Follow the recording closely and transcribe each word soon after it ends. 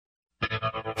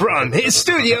from his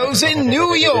studios in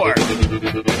New York,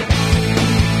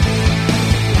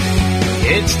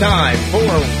 it's time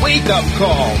for Wake Up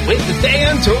Call with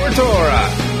Dan Tortora,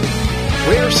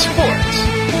 where sports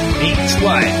meets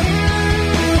life.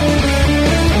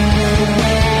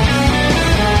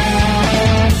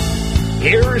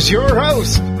 Here's your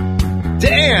host,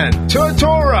 Dan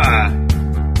Tortora.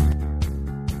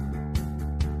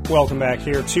 Welcome back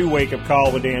here to Wake Up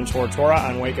Call with Dan Tortora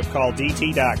on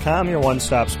wakeupcalldt.com, your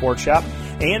one-stop sports shop,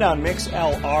 and on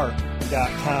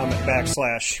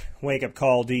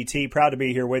mixlr.com/wakeupcalldt. Proud to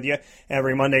be here with you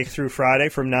every Monday through Friday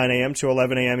from 9 a.m. to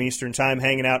 11 a.m. Eastern Time,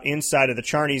 hanging out inside of the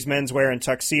Charney's Menswear and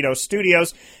Tuxedo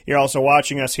Studios. You're also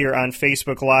watching us here on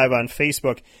Facebook Live on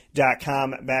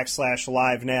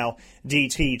Facebook.com/live now.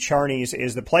 DT Charney's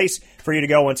is the place for you to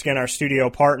go. Once again, our studio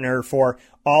partner for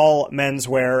all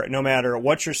menswear, no matter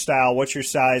what your style, what your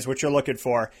size, what you're looking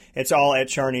for. It's all at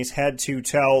Charney's, head to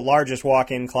toe. Largest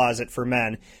walk-in closet for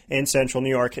men in Central New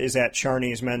York is at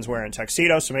Charney's Menswear and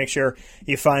Tuxedo. So make sure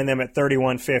you find them at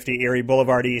 3150 Erie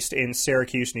Boulevard East in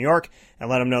Syracuse, New York, and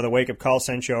let them know the Wake Up Call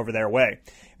sent you over their way.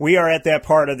 We are at that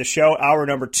part of the show, hour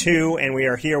number 2, and we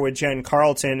are here with Jen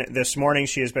Carlton this morning.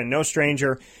 She has been no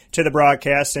stranger to the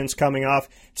broadcast since coming off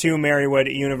to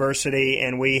Marywood University,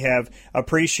 and we have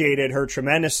appreciated her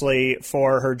tremendously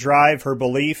for her drive, her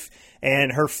belief,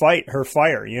 and her fight, her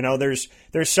fire. You know, there's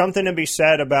something to be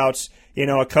said about, you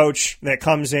know, a coach that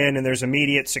comes in and there's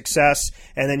immediate success,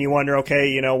 and then you wonder, okay,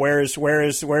 you know, where's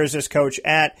this coach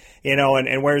at, you know,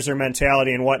 and where's their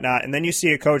mentality and whatnot. And then you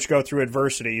see a coach go through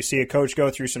adversity. You see a coach go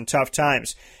through some tough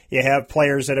times. You have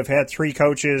players that have had 3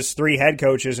 head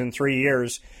coaches in 3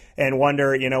 years, and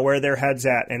wonder, you know, where their head's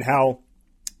at and how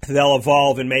they'll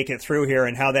evolve and make it through here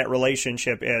and how that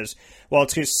relationship is. Well,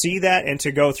 to see that and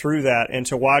to go through that and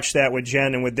to watch that with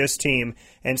Jen and with this team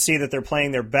and see that they're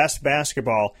playing their best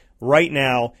basketball right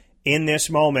now in this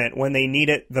moment when they need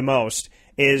it the most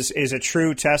is a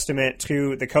true testament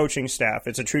to the coaching staff.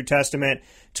 It's a true testament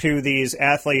to these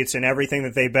athletes and everything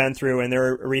that they've been through and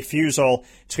their refusal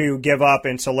to give up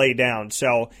and to lay down.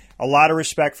 So a lot of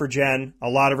respect for Jen, a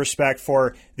lot of respect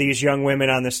for these young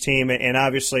women on this team, and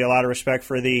obviously a lot of respect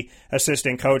for the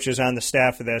assistant coaches on the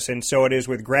staff of this. And so it is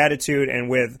with gratitude and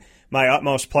with my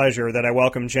utmost pleasure that I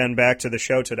welcome Jen back to the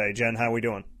show today. Jen, how are we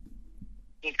doing?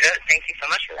 Good. Thank you so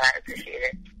much for that. I appreciate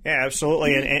it. Yeah,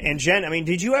 absolutely. And Jen, I mean,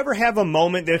 did you ever have a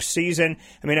moment this season?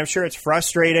 I mean, I'm sure it's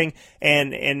frustrating,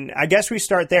 and I guess we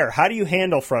start there. How do you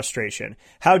handle frustration?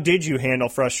 How did you handle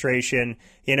frustration,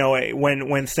 you know,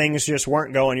 when things just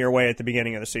weren't going your way at the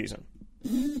beginning of the season?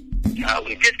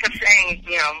 We just kept saying,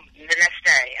 you know, the next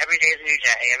day, every day is a new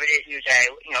day, every day is a new day,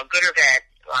 you know, good or bad.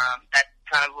 That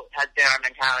kind of has been our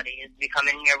mentality. Is we come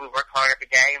in here, we work hard every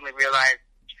day, and we realize,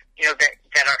 you know,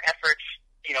 that our efforts,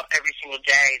 you know, every single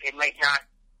day, they might not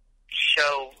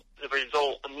show the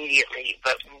result immediately,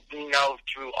 but we know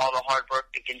through all the hard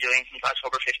work we've been doing since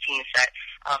October 15th that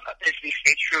if we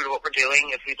stay true to what we're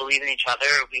doing, if we believe in each other,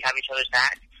 if we have each other's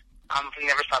back, if we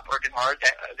never stop working hard,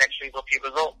 that eventually we'll see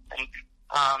results. And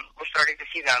we're starting to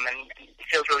see them, and it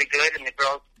feels really good, and the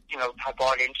girls, you know, have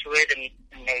bought into it, and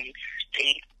they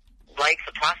like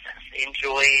the process. They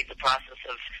enjoy the process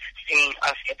of seeing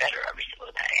us get better every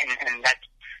single day, and that's,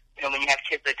 you know, when you have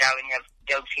kids like that, when you have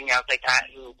young females like that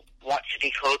who want to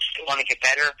be coached, who want to get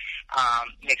better,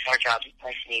 makes our job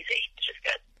nice and easy, which is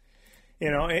good.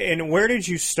 You know, and where did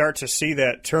you start to see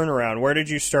that turnaround? Where did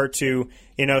you start to,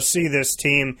 you know, see this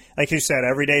team, like you said,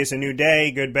 every day is a new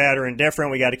day, good, bad, or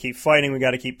indifferent. We got to keep fighting. We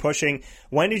got to keep pushing.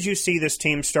 When did you see this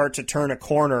team start to turn a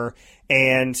corner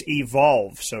and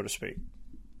evolve, so to speak?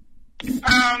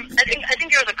 I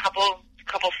think there was a couple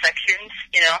sections,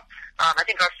 you know. I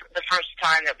think the first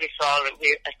time that we saw that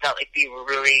I felt like we were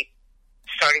really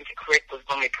starting to click was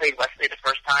when we played Wesley the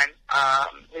first time.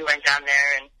 We went down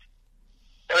there, and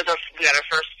we got our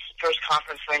first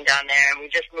conference win down there, and we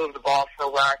just moved the ball so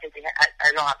well. I think I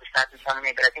don't have the stats in front of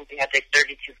me, but I think we had like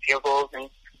 32 field goals and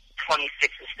 26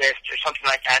 assists or something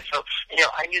like that. So, you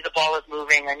know, I knew the ball was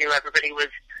moving. I knew everybody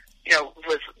was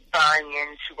buying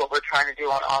into what we're trying to do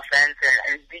on offense,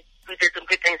 and we did some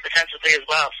good things defensively as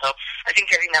well. So I think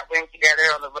getting that win together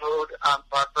on the road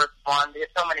for our first one, there's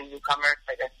so many newcomers.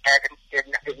 Like I said,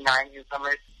 there's 9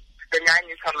 newcomers. The 9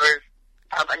 newcomers,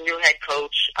 a new head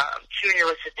coach, 2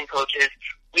 new assistant coaches.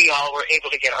 We all were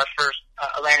able to get our first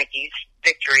Atlantic East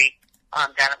victory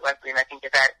down at Wesley, and I think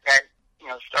that you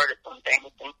know, started something.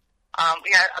 And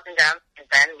we had up and down, and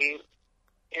then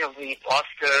we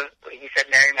lost to, like you said,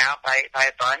 Marymount by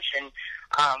a bunch, and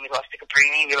we lost to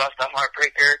Cabrini. We lost to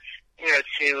Heartbreaker, you know,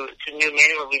 to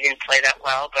Newman, where we didn't play that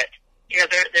well. But, you know,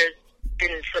 there's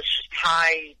been such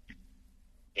high,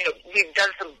 you know, we we've done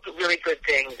some really good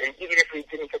things, and even if we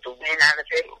didn't get the win out of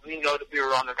it, we know that we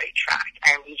were on the right track,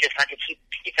 and we just had to keep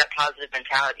that positive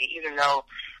mentality, even though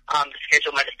the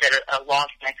schedule might have said a loss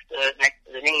next to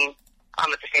the name. At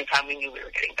the same time, we knew we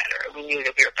were getting better, and we knew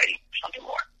that we were fighting for something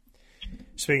more.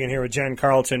 Speaking here with Jen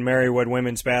Carlton, Marywood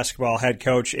women's basketball head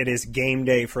coach. It is game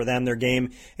day for them. Their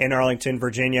game in Arlington,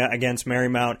 Virginia against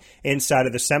Marymount inside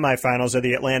of the semifinals of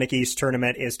the Atlantic East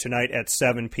tournament is tonight at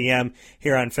 7 p.m.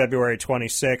 here on February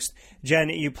 26th. Jen,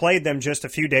 you played them just a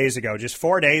few days ago. Just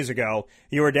 4 days ago,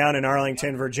 you were down in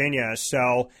Arlington, Virginia.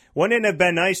 So wouldn't it have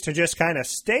been nice to just kind of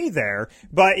stay there?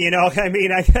 But,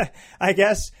 I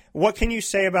guess, what can you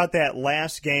say about that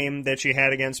last game that you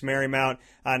had against Marymount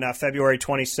on February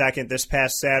 22nd, this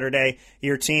past Saturday?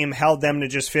 Your team held them to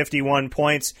just 51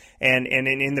 points, and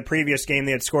in the previous game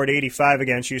they had scored 85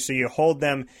 against you, so you hold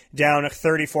them down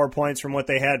 34 points from what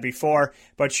they had before,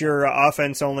 but your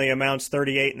offense only amounts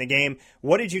 38 in the game.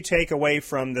 What did you take away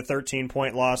from the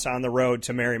 13-point loss on the road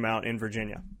to Marymount in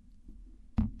Virginia?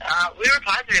 We were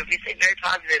positive. We stayed very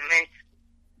positive. I mean,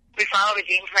 we followed the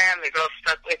game plan. The girls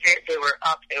stuck with it. They were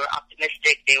up. They were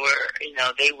optimistic. They were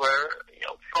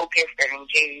focused and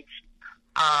engaged.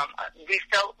 We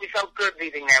felt good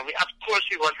leaving there. Of course,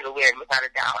 we wanted to win without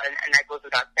a doubt, and that goes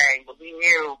without saying. But we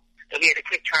knew that we had a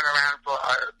quick turnaround for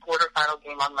our quarterfinal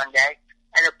game on Monday,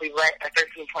 and if we let a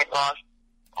 13-point loss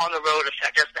on the road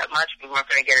affect us that much, we weren't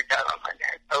going to get it done on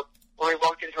Monday. So when we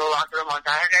walked into the locker room on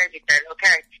Saturday, we said,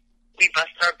 okay, we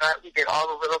busted our butt. We did all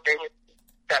the little things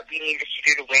that we needed to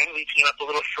do to win. We came up a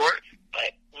little short,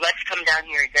 but let's come down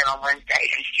here again on Wednesday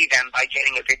and see them by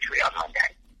getting a victory on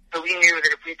Monday. So we knew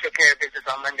that if we took care of business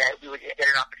on Monday, we would get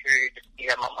an opportunity to see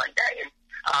them on Monday. And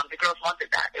the girls wanted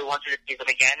that. They wanted to see them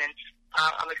again, and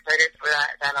I'm excited for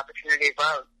that opportunity as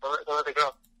well. So are the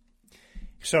girls.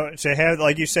 So to have,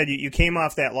 like you said, you came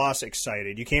off that loss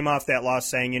excited. You came off that loss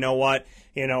saying, you know what,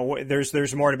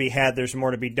 there's more to be had, there's more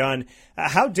to be done.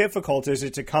 How difficult is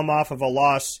it to come off of a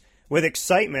loss with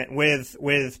excitement,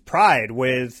 with pride,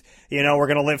 with, we're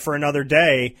going to live for another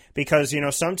day? Because,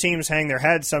 some teams hang their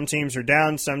heads, some teams are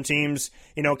down, some teams,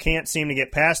 can't seem to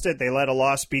get past it. They let a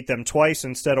loss beat them twice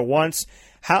instead of once.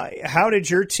 How did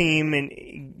your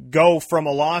team go from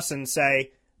a loss and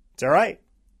say, it's all right,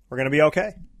 we're going to be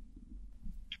okay?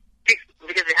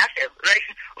 Because we have to, right?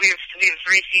 We have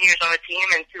 3 seniors on the team,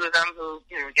 and 2 of them who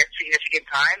get significant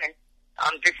time. And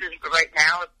this is right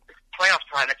now it's playoff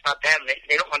time. It's about them.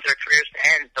 They don't want their careers to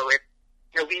end. So if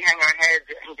we hang our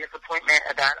heads in disappointment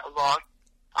about a loss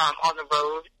on the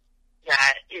road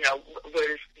that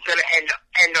was going to end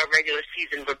our regular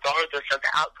season regardless of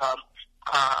the outcome,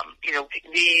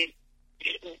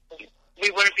 we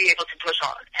wouldn't be able to push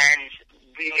on. And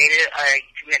we made a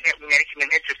commitment. We made a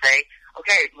commitment to say,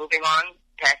 okay, moving on,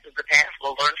 past is the past,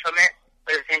 we'll learn from it,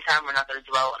 but at the same time, we're not going to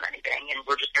dwell on anything, and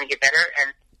we're just going to get better. And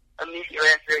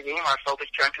immediately after the game, our focus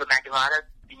turned to Immaculata.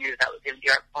 We knew that was going to be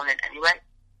our opponent anyway,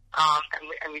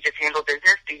 and we just handled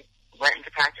business. We went into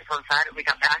practice on Saturday. We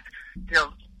got back,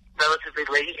 relatively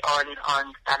late on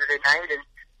Saturday night, and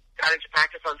got into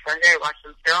practice on Sunday, watched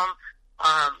some film,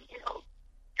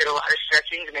 did a lot of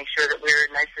stretching to make sure that we were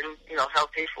nice and,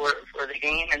 healthy for the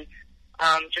game, and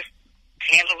just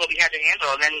handled what we had to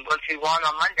handle. And then once we won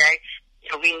on Monday,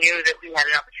 we knew that we had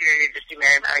an opportunity to see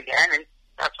Marymount again, and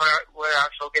that's where our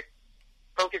focus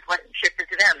went and shifted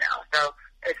to them now. So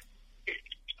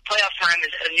playoff time is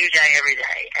a new day every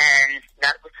day, and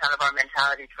that was kind of our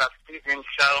mentality throughout the season.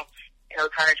 So,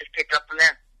 kind of just picked up from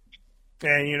there.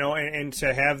 And, and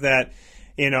to have that,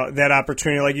 that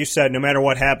opportunity, like you said, no matter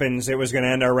what happens, it was going to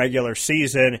end our regular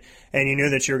season, and you knew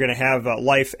that you were going to have a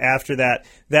life after that.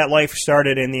 That life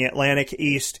started in the Atlantic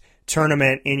East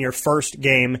tournament in your first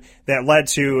game that led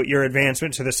to your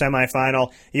advancement to the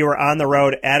semifinal. You were on the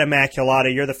road at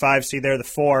Immaculata. You're the 5 seed, they're the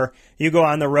 4. You go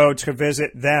on the road to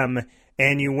visit them,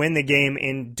 and you win the game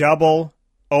in double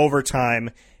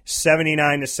overtime,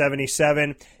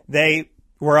 79-77. They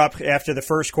were up after the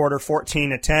first quarter,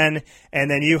 14-10, and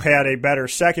then you had a better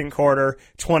second quarter,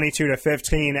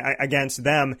 22-15 against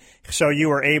them. So you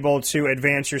were able to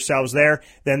advance yourselves there.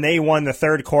 Then they won the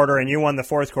third quarter, and you won the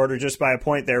fourth quarter just by a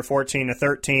point there,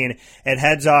 14-13. It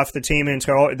heads off the teams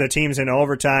into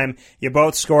overtime. You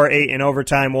both score 8 in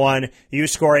overtime 1. You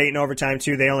score 8 in overtime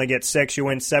 2. They only get 6. You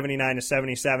win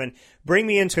 79-77. Bring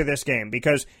me into this game,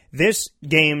 because this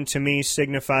game to me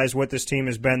signifies what this team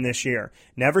has been this year.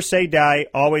 Never say die,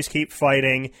 always keep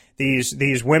fighting.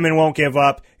 These women won't give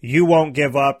up. You won't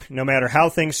give up. No matter how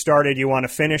things started, you want to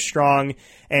finish strong.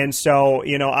 And so,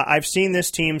 I've seen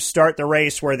this team start the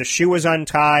race where the shoe was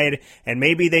untied, and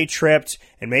maybe they tripped,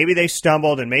 and maybe they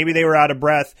stumbled, and maybe they were out of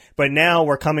breath. But now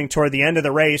we're coming toward the end of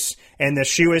the race, and the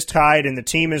shoe is tied, and the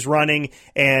team is running,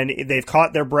 and they've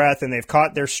caught their breath, and they've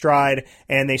caught their stride,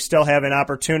 and they still have an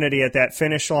opportunity at that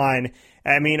finish line.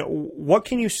 I mean, what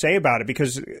can you say about it?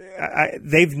 Because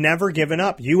they've never given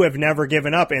up. You have never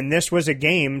given up. And this was a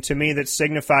game, to me, that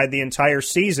signified the entire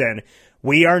season.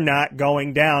 We are not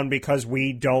going down because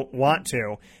we don't want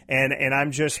to. And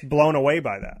I'm just blown away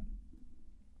by that.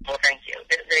 Well, thank you.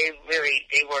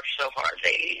 They worked so hard.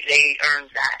 They earned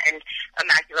that. And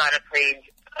Immaculata played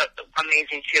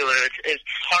amazing, too. It's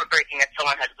heartbreaking that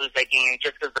someone had to lose that game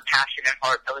just because of the passion and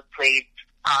heart that was played,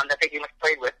 that they must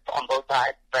played with on both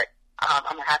sides. But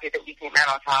I'm happy that we came out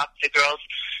on top. The girls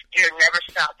never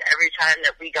stopped. Every time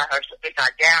that we got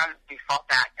down, we fought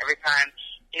back. Every time,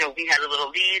 we had a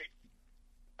little lead,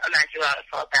 Immaculata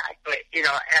fought back. But,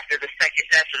 after the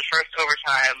first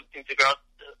overtime, since the girls'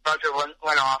 buzzer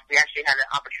went off, we actually had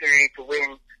an opportunity to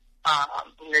win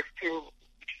this two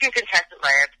contested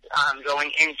layups going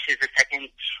into the second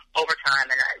overtime.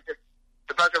 And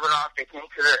the buzzer went off. They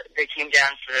came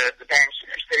down to the bench, and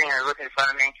they're sitting there looking in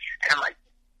front of me, and I'm like,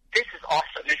 this is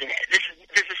awesome, isn't it?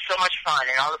 This is so much fun.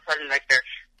 And all of a sudden, like, their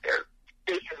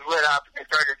faces lit up, and they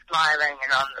started smiling, and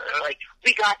they're like,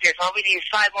 we got this. All we need is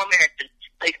 5 more minutes. And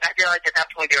like, I feel like at that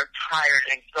point they were tired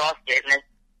and exhausted, and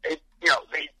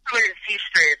they couldn't see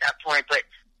straight at that point, but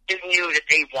they knew that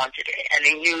they wanted it, and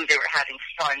they knew they were having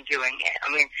fun doing it.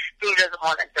 I mean, who doesn't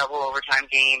want a double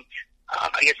overtime game?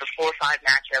 I guess a 4-5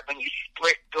 matchup when you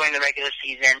split during the regular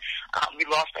season. We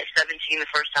lost by 17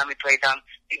 the first time we played them.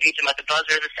 We beat them at the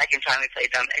buzzer the second time we played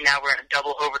them, and now we're in a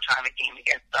double overtime game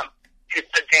against them to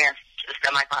advance to the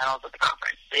semifinals of the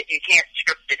conference. You can't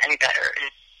script it any better.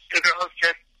 And the girls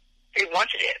they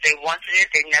wanted it. They wanted it.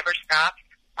 They never stopped.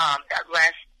 That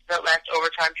last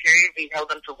overtime period, we held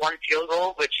them to 1 field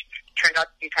goal, which turned out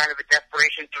to be kind of a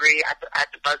desperation 3 at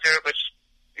the buzzer, which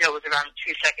was around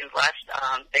 2 seconds left.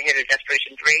 They hit a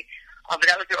desperation 3, but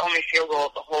that was their only field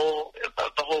goal of the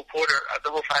whole quarter, of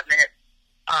the whole 5 minutes.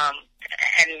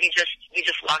 And we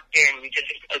just locked in. We did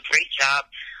a great job.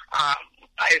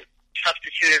 I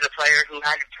substituted a player who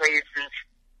hadn't played since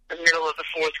the middle of the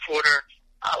fourth quarter,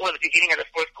 the beginning of the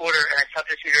fourth quarter, and I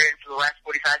substituted her in for the last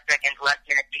 45 seconds, last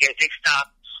minute, to get a big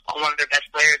stop on one of their best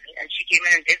players, and she came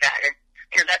in and did that. And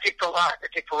that takes a lot.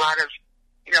 It takes a lot of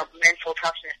mental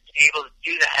toughness to be able to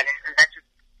do that, and that just,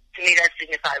 to me, that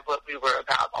signified what we were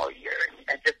about all year,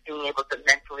 and just being able to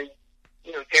mentally,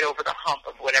 get over the hump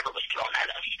of whatever was thrown at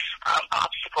us.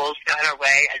 Obstacles got our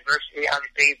way, adversity,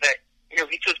 obviously, but,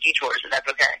 we took detours, and that's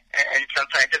okay. And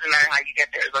sometimes it doesn't matter how you get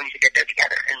there, as long as you get there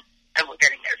together, and we're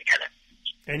getting there together.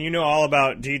 And you know all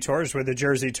about detours with the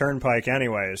Jersey Turnpike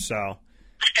anyways, so.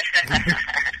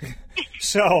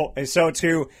 So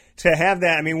to have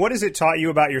that, I mean, what has it taught you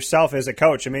about yourself as a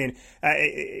coach? I mean,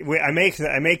 I make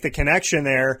the connection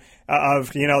there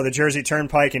of, the Jersey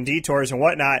Turnpike and detours and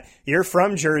whatnot. You're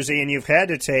from Jersey, and you've had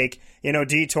to take,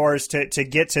 detours to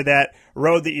get to that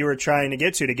road that you were trying to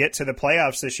get to the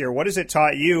playoffs this year. What has it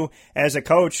taught you as a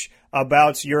coach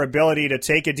about your ability to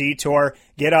take a detour,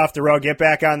 get off the road, get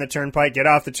back on the turnpike, get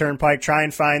off the turnpike, try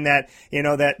and find that,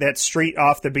 that street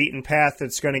off the beaten path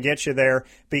that's going to get you there?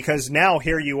 Because now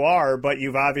here you are, but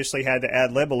you've obviously had to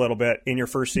ad-lib a little bit in your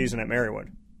first season at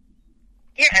Marywood.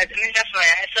 Yeah, I mean, definitely.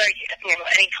 I feel like,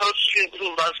 any coach who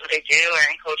loves what they do, or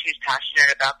any coach who's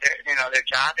passionate about their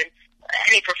job, and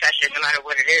any profession, no matter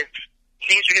what it is,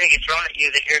 things are going to get thrown at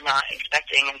you that you're not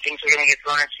expecting, and things are going to get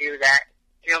thrown at you that,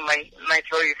 might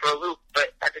throw you for a loop.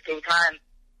 But at the same time,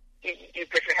 you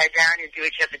put your head down, you do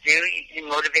what you have to do, you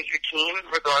motivate your team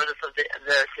regardless of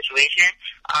the situation.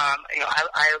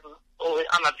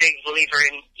 I'm a big believer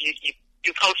in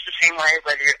you coach the same way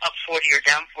whether you're up 40 or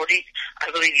down 40.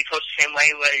 I believe you coach the same way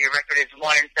whether your record is 1-17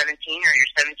 or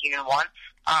you're 17-1.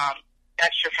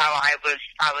 That's just how I was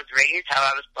raised, how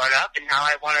I was brought up, and how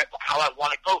I want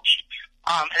to coach,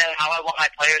 and how I want my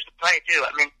players to play too.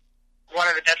 I mean, one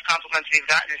of the best compliments we've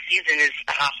gotten this season is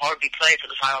how hard we play to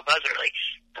the final buzzer. Like,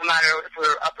 no matter if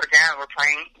we're up or down, we're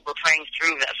playing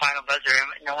through that final buzzer,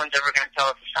 and no one's ever going to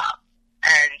tell us to stop.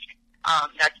 And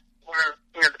that's where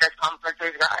the best compliments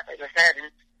we've got, like I said. And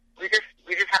we just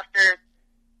have to.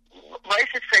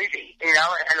 Life is crazy,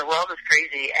 and the world is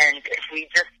crazy. And if we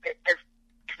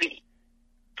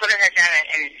put our head down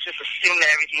and just assume that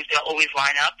everything's going to always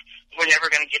line up, we're never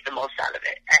going to get the most out of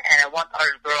it. And I want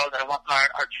our girls, and I want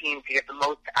our team to get the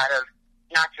most out of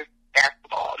not just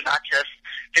basketball, not just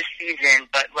this season,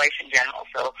 but life in general.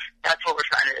 So that's what we're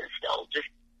trying to instill. Just,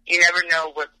 you never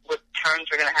know what turns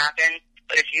are going to happen,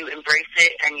 but if you embrace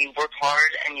it and you work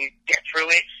hard and you get through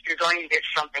it, you're going to get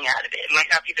something out of it. It might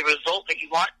not be the result that you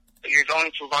want, but you're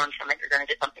going to learn from it. You're going to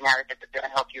get something out of it that's going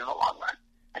to help you in the long run.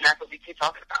 And that's what we keep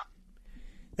talking about.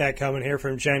 That coming here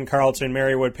from Jen Carlton,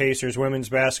 Marywood Pacers women's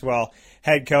basketball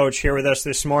head coach, here with us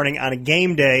this morning on a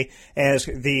game day as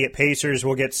the Pacers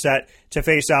will get set to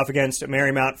face off against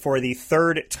Marymount for the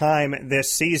third time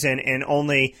this season in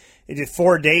only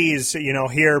 4 days,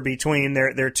 here between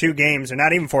their two games, and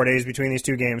not even 4 days between these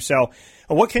two games. So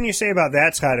what can you say about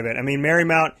that side of it? I mean,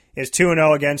 Marymount is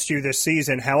 2-0 against you this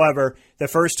season. However, the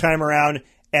first time around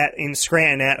in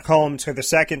Scranton at home to the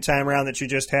second time around that you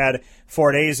just had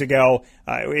 4 days ago,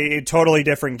 totally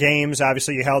different games.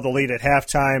 Obviously, you held the lead at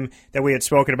halftime that we had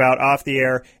spoken about off the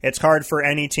air. It's hard for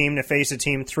any team to face a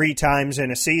team 3 times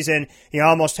in a season. You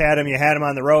almost had them. You had them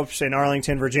on the ropes in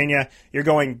Arlington, Virginia. You're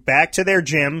going back to their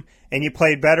gym, and you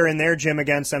played better in their gym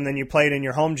against them than you played in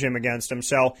your home gym against them.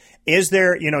 So is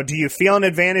there, do you feel an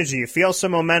advantage? Do you feel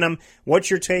some momentum? What's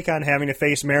your take on having to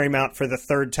face Marymount for the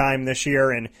third time this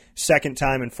year and second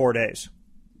time in 4 days?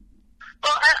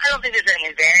 Well, I don't think there's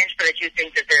any advantage, but I do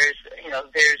think that there's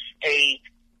a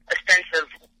sense of,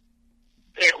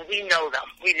 we know them.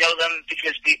 We know them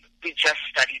because we just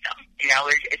studied them.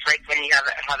 It's like when you have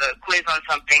a quiz on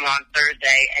something on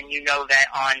Thursday, and you know that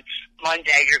on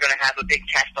Monday you're going to have a big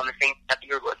test on the same stuff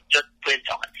you were just quizzed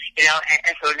on.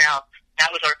 And so now that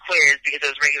was our quiz because it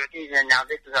was regular season, and now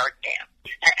this is our exam.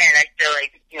 And I feel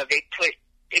like they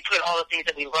put all the things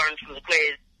that we learned from the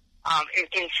quiz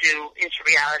into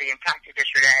reality and practice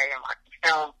yesterday and watching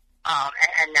film.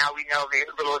 And now we know the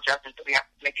little adjustments that we have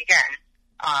to make again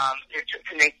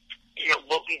to make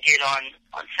what we did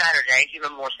on Saturday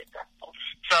even more successful.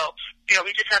 So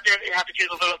we just have to do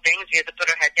the little things. We have to put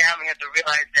our head down. We have to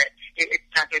realize that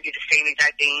it's not going to be the same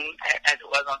exact game as it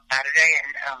was on Saturday, and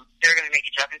they're going to make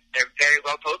adjustments. They're very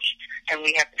well coached, and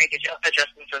we have to make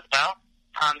adjustments as well.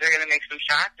 They're going to make some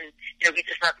shots, and we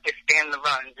just have to withstand the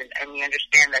runs, and we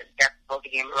understand that that's how the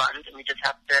game runs, and we just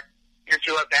have to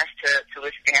do our best to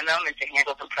withstand them and to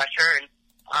handle some pressure and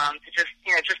to just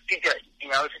be good,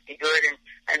 just be good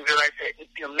and realize that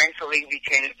mentally we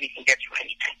can get through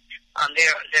anything.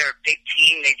 They're a big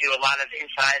team. They do a lot of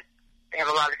inside. They have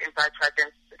a lot of inside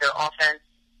presence. Their offense.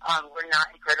 We're not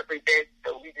incredibly big,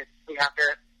 so we have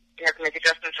to make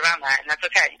adjustments around that, and that's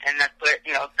okay. And that's what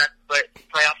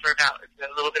playoffs are about. It's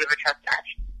a little bit of a test match,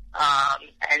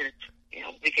 and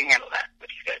we can handle that,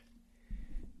 which is good.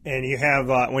 And you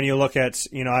have, when you look at,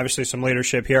 obviously some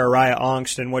leadership here, Araya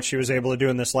Ongst and what she was able to do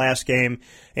in this last game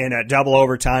in a double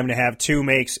overtime to have 2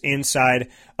 makes inside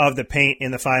of the paint in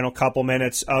the final couple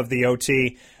minutes of the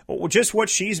OT. Just what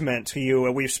she's meant to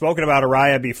you. We've spoken about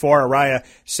Araya before. Araya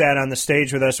sat on the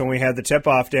stage with us when we had the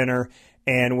tip-off dinner,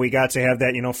 and we got to have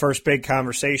that, first big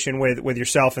conversation with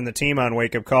yourself and the team on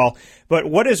Wake Up Call. But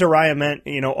what has Araya meant,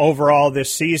 overall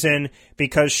this season?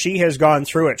 Because she has gone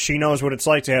through it. She knows what it's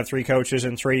like to have 3 coaches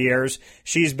in 3 years.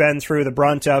 She's been through the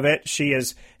brunt of it. She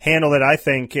has handled it, I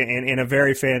think, in a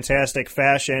very fantastic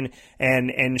fashion.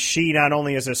 And she not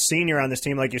only is a senior on this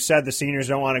team, like you said, the seniors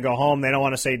don't want to go home. They don't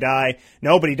want to say die.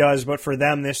 Nobody does. But for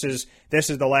them, this is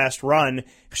the last run.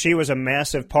 She was a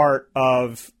massive part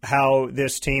of how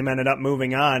this team ended up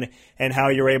moving on and how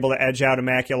you were able to edge out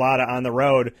Immaculata on the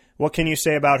road. What can you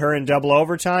say about her in double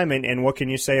overtime, and what can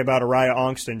you say about Araya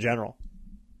Ongst in general?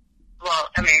 Well,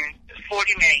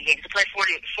 40-minute games. To play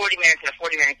 40 minutes in a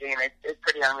 40-minute game is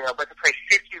pretty unreal, but to play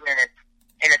 50 minutes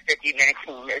in a 50-minute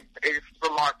game is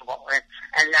remarkable.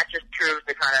 And that just proves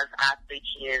the kind of athlete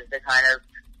she is, the kind of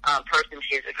person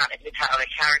she is, the kind of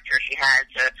character she has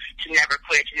to never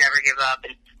quit, to never give up.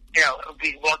 And,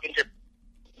 we walk into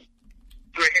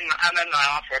I'm in my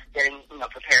office getting,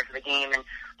 prepared for the game, and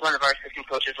one of our assistant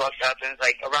coaches walks up and is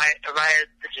like, Araya,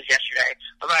 this was yesterday,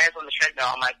 Araya's on the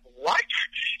treadmill. I'm like, what?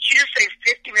 She just played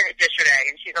 50 minutes yesterday,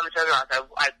 and she's on the treadmill. So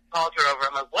I called her over.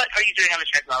 I'm like, what are you doing on the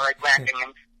treadmill? Like, laughing.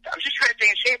 And I'm just trying to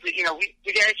stay in shape. We got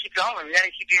to keep going. We got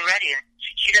to keep being ready. And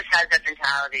she just has that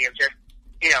mentality of just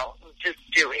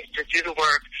do it. Just do the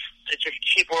work. Just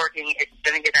keep working. It's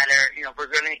going to get better.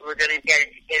 We're going to get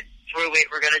through it.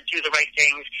 We're going to do the right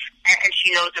things. And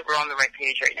she knows that we're on the right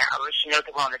page right now. She knows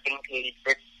that we're on the same page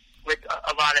with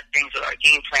a lot of things, with our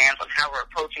game plans, on how we're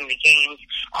approaching the games,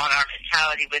 on our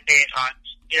mentality with it, on,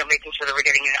 making sure that we're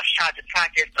getting enough shots at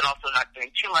practice, but also not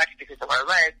doing too much because of our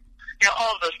legs.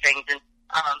 All of those things. And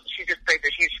she just plays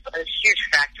a huge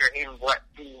factor in what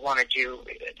we want to do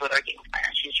with our game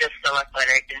plan. She's just so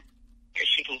athletic, and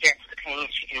she can get to the paint.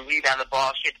 She can rebound the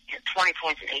ball. She had 20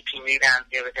 points and 18 rebounds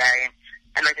the other day. And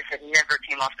and like I said, never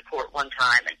came off the court one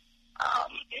time. And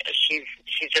she's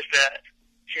just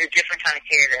she's a different kind of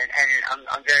kid, and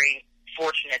I'm very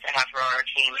fortunate to have her on our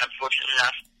team, and I'm fortunate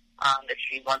enough that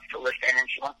she wants to listen and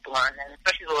she wants to learn. And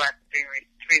especially the last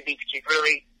three weeks, she's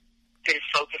really been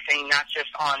focusing not just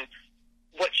on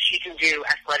what she can do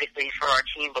athletically for our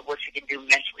team, but what she can do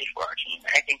mentally for our team.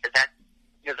 And I think that's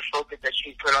the focus that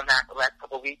she's put on that the last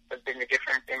couple of weeks has been the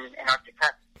difference in our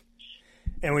success.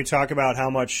 And we talk about how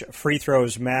much free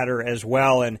throws matter as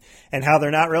well, and how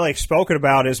they're not really spoken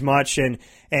about as much. And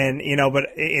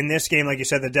but in this game, like you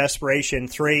said, the desperation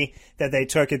three that they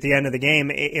took at the end of the game,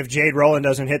 if Jade Rowland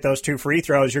doesn't hit those 2 free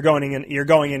throws, you're going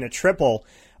into triple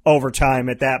overtime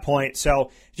at that point. So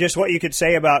just what you could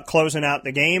say about closing out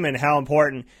the game and how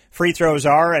important free throws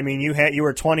are. I mean, you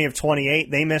were 20 of 28.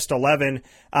 They missed 11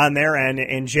 on their end,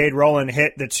 and Jade Rowland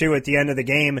hit the 2 at the end of the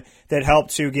game that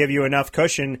helped to give you enough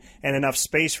cushion and enough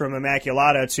space from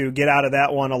Immaculata to get out of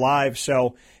that one alive.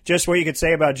 So just what you could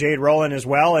say about Jade Rowland as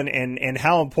well, and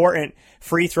how important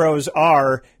free throws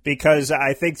are, because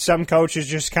I think some coaches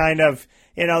just kind of,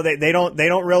 they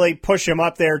don't really push them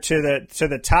up there to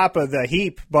the top of the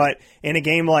heap. But in a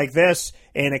game like this,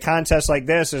 in a contest like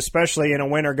this, especially in a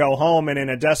win or go home and in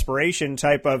a desperation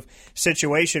type of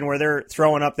situation where they're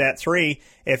throwing up that 3,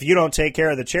 if you don't take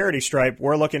care of the charity stripe,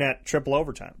 we're looking at triple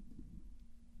overtime.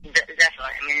 Definitely.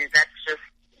 I mean, that's just,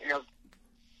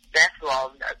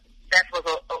 basketball.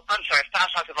 Foul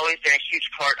shots have always been a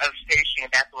huge part of finishing a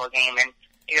basketball game, and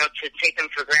to take them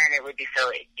for granted would be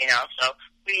silly. So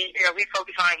we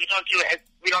focus on it.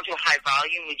 We don't do high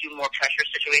volume. We do more pressure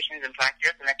situations in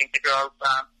practice, and I think the girls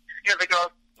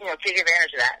take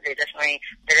advantage of that. They definitely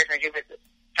do. But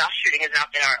foul shooting has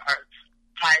not been our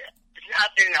high. It's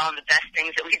not been on the best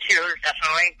things that we do,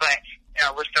 definitely. But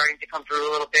we're starting to come through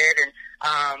a little bit, and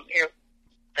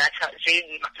that's how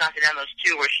Jaden knocking down those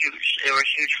 2 were huge. They were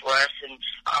huge for us, and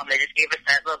they just gave us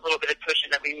that little bit of cushion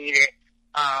that we needed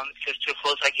to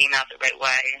close that game out the right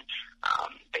way. And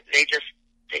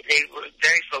they were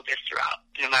very focused throughout,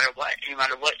 no matter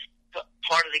what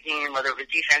part of the game, whether it was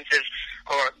defensive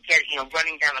or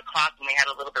running down the clock when we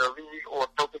had a little bit of lead, or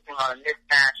focusing on a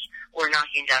mismatch, or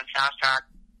knocking down foul shots.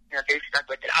 They stuck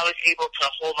with it. I was able to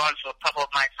hold on to a couple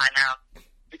of my timeouts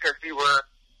because we were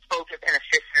focused and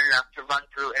efficient enough to run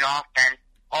through an offense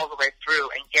all the way through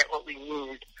and get what we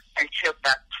need, and took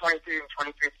that 23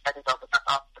 seconds off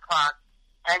the clock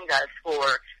and got a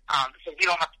score. So we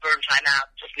don't have to burn timeout,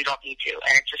 just we don't need to.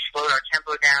 And it just slowed our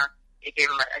tempo down. It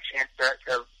gave them a chance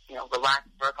to relax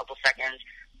for a couple seconds.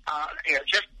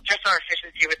 Just our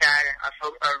efficiency with that and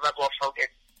our level of focus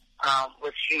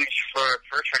was huge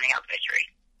for turning out the victory.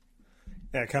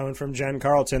 Yeah, coming from Jen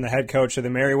Carlton, the head coach of the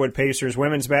Marywood Pacers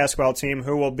women's basketball team,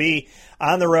 who will be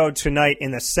on the road tonight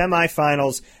in the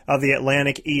semifinals of the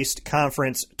Atlantic East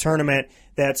Conference Tournament.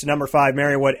 That's number 5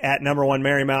 Marywood at number 1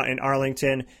 Marymount in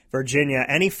Arlington, Virginia.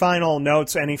 Any final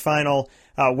notes, any final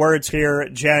words here,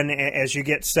 Jen, as you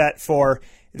get set for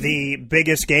the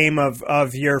biggest game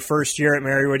of your first year at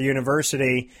Marywood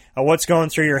University? What's going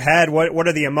through your head? What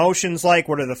are the emotions like?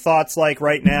 What are the thoughts like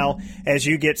right now as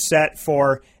you get set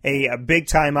for a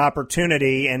big-time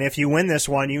opportunity? And if you win this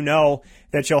one, you know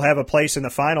that you'll have a place in the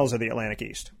finals of the Atlantic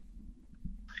East.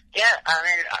 Yeah, I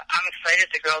mean, I'm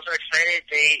excited. The girls are excited.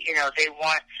 They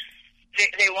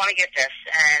want to get this,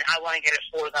 and I want to get it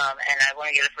for them, and I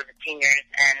want to get it for the seniors.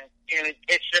 And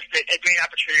it's just a great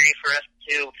opportunity for us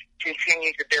to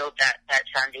continue to build that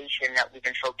foundation that we've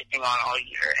been focusing on all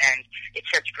year. And it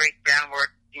sets great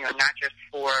groundwork, not just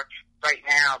for right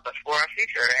now, but for our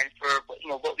future and for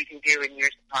what we can do in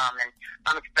years to come. And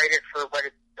I'm excited for what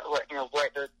the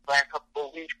last couple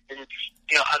of weeks and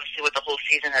obviously what the whole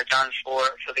season has done for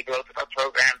the growth of our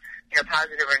program.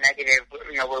 Positive or negative, we're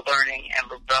learning and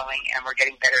we're growing and we're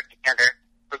getting better together,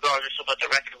 regardless of what the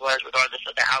record was, regardless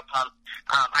of the outcome.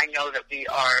 I know that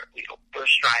we're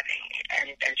striving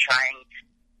and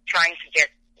trying to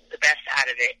get the best out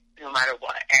of it, no matter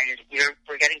what. And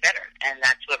we're getting better, and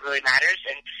that's what really matters.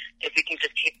 And if we can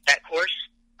just keep that course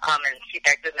and keep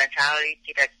that good mentality,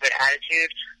 keep that good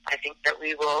attitude, I think that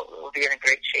we'll be in a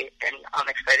great shape. And I'm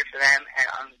excited for them, and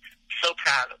I'm so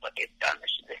proud of what they've done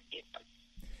this season.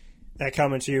 That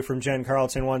coming to you from Jen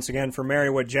Carlton once again for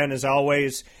Marywood. Jen, as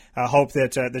always, hope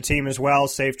that the team is well,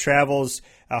 safe travels.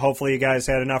 Hopefully you guys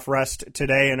had enough rest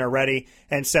today and are ready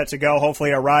and set to go.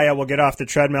 Hopefully Araya will get off the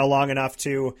treadmill long enough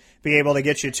to be able to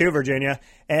get you to Virginia.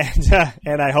 And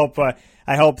I hope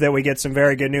that we get some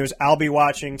very good news. I'll be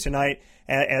watching tonight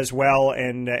as well,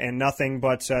 and nothing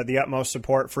but the utmost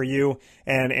support for you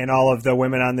and all of the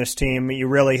women on this team. You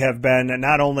really have been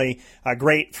not only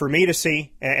great for me to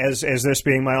see, as this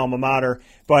being my alma mater,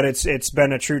 but it's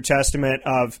been a true testament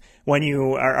of when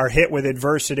you are hit with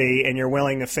adversity and you're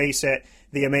willing to face it,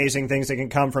 the amazing things that can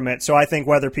come from it. So I think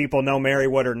whether people know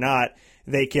Marywood or not,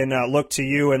 they can look to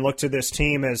you and look to this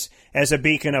team as a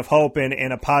beacon of hope and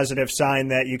a positive sign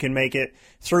that you can make it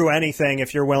through anything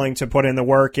if you're willing to put in the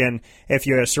work and if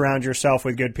you surround yourself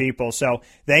with good people. So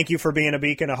thank you for being a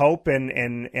beacon of hope,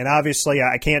 and obviously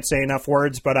I can't say enough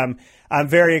words, but I'm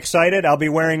very excited. I'll be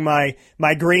wearing my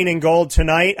green and gold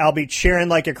tonight. I'll be cheering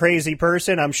like a crazy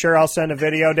person. I'm sure I'll send a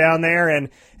video down there, and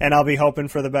I'll be hoping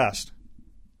for the best.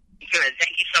 Good.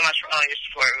 Thank you so much for all your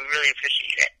support. We really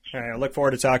appreciate it. All right, I look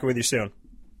forward to talking with you soon.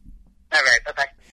 All right. Bye-bye.